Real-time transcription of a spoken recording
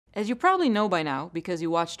As you probably know by now, because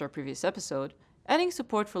you watched our previous episode, adding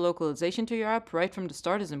support for localization to your app right from the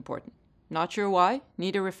start is important. Not sure why?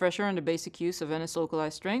 Need a refresher on the basic use of NS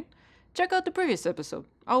localized string? Check out the previous episode.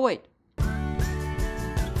 I'll wait.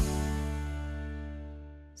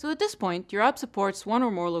 So at this point, your app supports one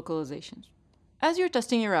or more localizations. As you're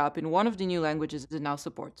testing your app in one of the new languages it now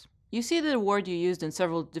supports, you see that a word you used in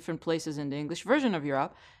several different places in the English version of your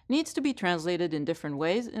app needs to be translated in different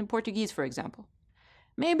ways in Portuguese, for example.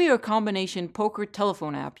 Maybe your combination poker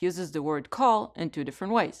telephone app uses the word call in two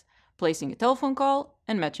different ways, placing a telephone call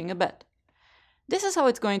and matching a bet. This is how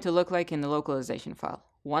it's going to look like in the localization file.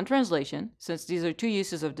 One translation, since these are two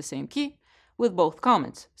uses of the same key, with both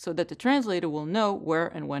comments, so that the translator will know where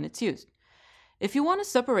and when it's used. If you want to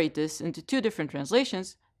separate this into two different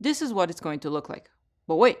translations, this is what it's going to look like.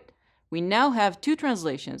 But wait, we now have two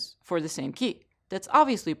translations for the same key. That's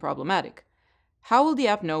obviously problematic. How will the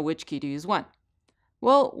app know which key to use when?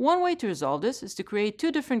 Well, one way to resolve this is to create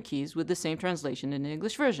two different keys with the same translation in the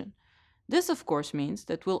English version. This, of course, means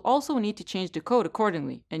that we'll also need to change the code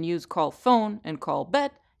accordingly and use call phone and call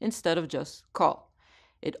bet instead of just call.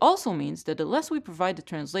 It also means that unless we provide the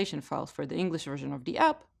translation files for the English version of the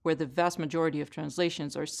app, where the vast majority of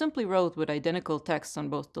translations are simply rows with identical text on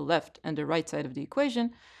both the left and the right side of the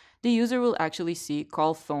equation, the user will actually see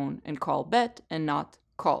call phone and call bet and not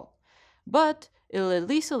call. But it'll at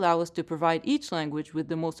least allow us to provide each language with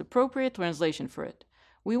the most appropriate translation for it.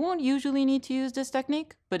 We won't usually need to use this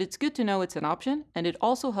technique, but it's good to know it's an option, and it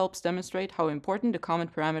also helps demonstrate how important the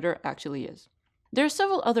comment parameter actually is. There are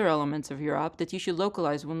several other elements of your app that you should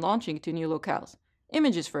localize when launching to new locales.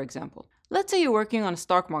 Images, for example. Let's say you're working on a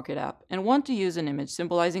stock market app and want to use an image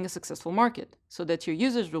symbolizing a successful market, so that your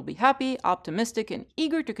users will be happy, optimistic, and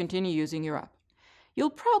eager to continue using your app. You'll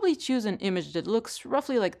probably choose an image that looks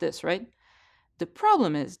roughly like this, right? The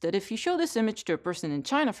problem is that if you show this image to a person in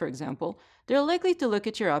China, for example, they're likely to look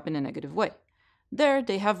at your app in a negative way. There,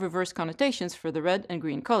 they have reverse connotations for the red and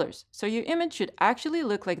green colors, so your image should actually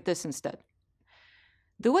look like this instead.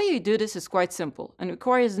 The way you do this is quite simple and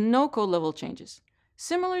requires no code level changes.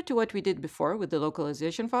 Similar to what we did before with the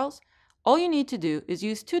localization files, all you need to do is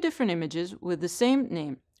use two different images with the same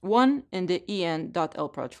name, one in the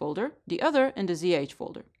en.lproj folder, the other in the zh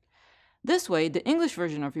folder. This way, the English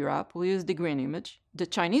version of your app will use the green image, the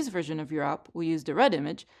Chinese version of your app will use the red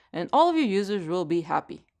image, and all of your users will be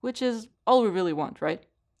happy, which is all we really want, right?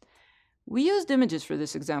 We used images for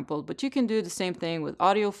this example, but you can do the same thing with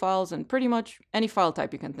audio files and pretty much any file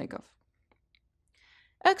type you can think of.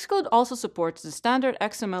 Xcode also supports the standard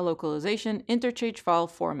XML localization interchange file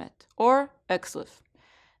format, or XLIF.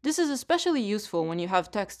 This is especially useful when you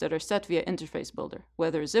have text that are set via Interface Builder,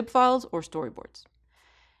 whether zip files or storyboards.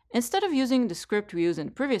 Instead of using the script we used in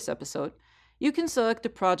the previous episode, you can select the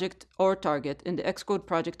project or target in the Xcode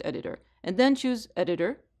project editor, and then choose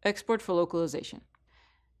Editor, Export for Localization.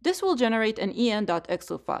 This will generate an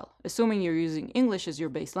en.xlif file, assuming you're using English as your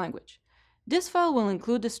base language. This file will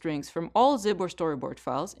include the strings from all zib or storyboard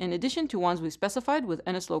files, in addition to ones we specified with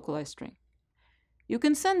NS-localized string. You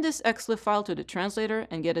can send this xlif file to the translator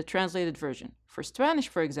and get a translated version. For Spanish,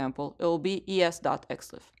 for example, it will be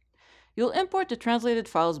es.xlif. You'll import the translated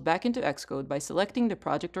files back into Xcode by selecting the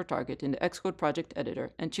project or target in the Xcode project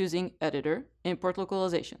editor and choosing Editor, Import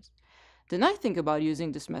Localizations. The nice thing about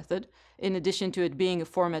using this method, in addition to it being a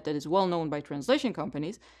format that is well known by translation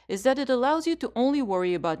companies, is that it allows you to only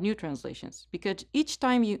worry about new translations, because each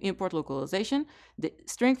time you import localization, the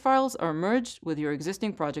string files are merged with your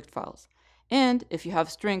existing project files. And if you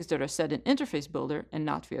have strings that are set in Interface Builder and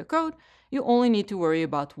not via code, you only need to worry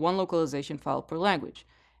about one localization file per language,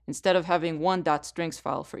 instead of having one .strings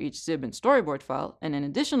file for each zib and storyboard file, and an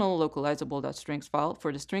additional localizable .strings file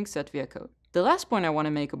for the strings set via code. The last point I want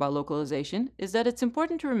to make about localization is that it's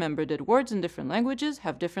important to remember that words in different languages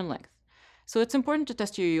have different length. So it's important to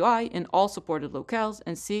test your UI in all supported locales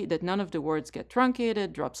and see that none of the words get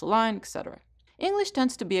truncated, drops a line, etc. English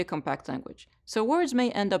tends to be a compact language, so words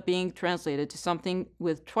may end up being translated to something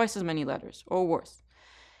with twice as many letters, or worse.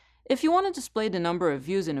 If you want to display the number of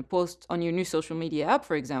views in a post on your new social media app,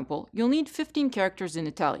 for example, you'll need 15 characters in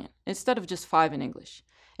Italian, instead of just 5 in English.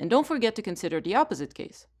 And don't forget to consider the opposite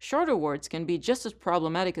case. Shorter words can be just as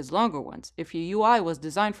problematic as longer ones if your UI was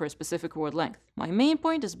designed for a specific word length. My main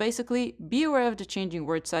point is basically be aware of the changing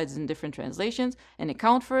word sizes in different translations and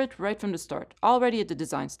account for it right from the start, already at the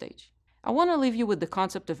design stage. I want to leave you with the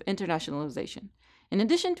concept of internationalization. In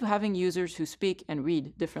addition to having users who speak and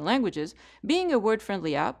read different languages, being a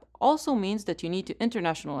word-friendly app also means that you need to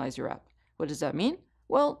internationalize your app. What does that mean?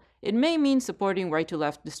 Well, it may mean supporting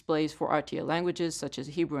right-to-left displays for RTL languages such as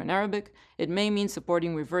Hebrew and Arabic. It may mean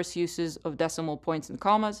supporting reverse uses of decimal points and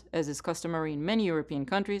commas, as is customary in many European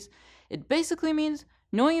countries. It basically means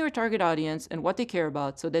knowing your target audience and what they care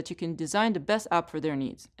about so that you can design the best app for their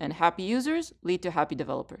needs. And happy users lead to happy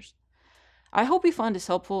developers. I hope you found this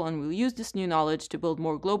helpful and will use this new knowledge to build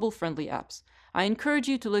more global-friendly apps. I encourage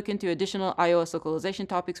you to look into additional iOS localization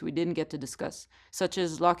topics we didn't get to discuss, such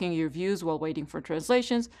as locking your views while waiting for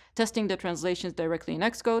translations, testing the translations directly in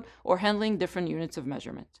Xcode, or handling different units of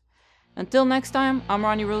measurement. Until next time, I'm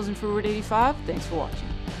Rony Rozen for Route 85. Thanks for watching.